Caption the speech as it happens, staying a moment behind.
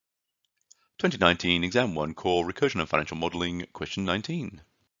2019 Exam 1 Core Recursion and Financial Modeling, question 19.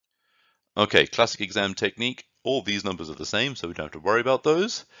 Okay, classic exam technique. All these numbers are the same, so we don't have to worry about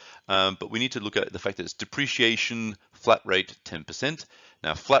those. But we need to look at the fact that it's depreciation, flat rate 10%.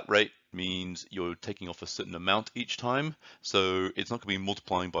 Now, flat rate means you're taking off a certain amount each time, so it's not going to be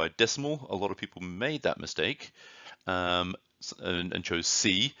multiplying by a decimal. A lot of people made that mistake and chose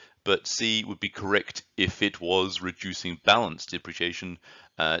C, but C would be correct if it was reducing balance depreciation.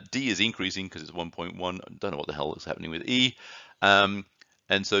 D is increasing because it's 1.1. I don't know what the hell is happening with E. And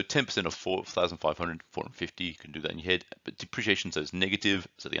so 10% of 4,500, 450, you can do that in your head, but depreciation says negative,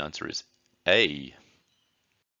 so the answer is A.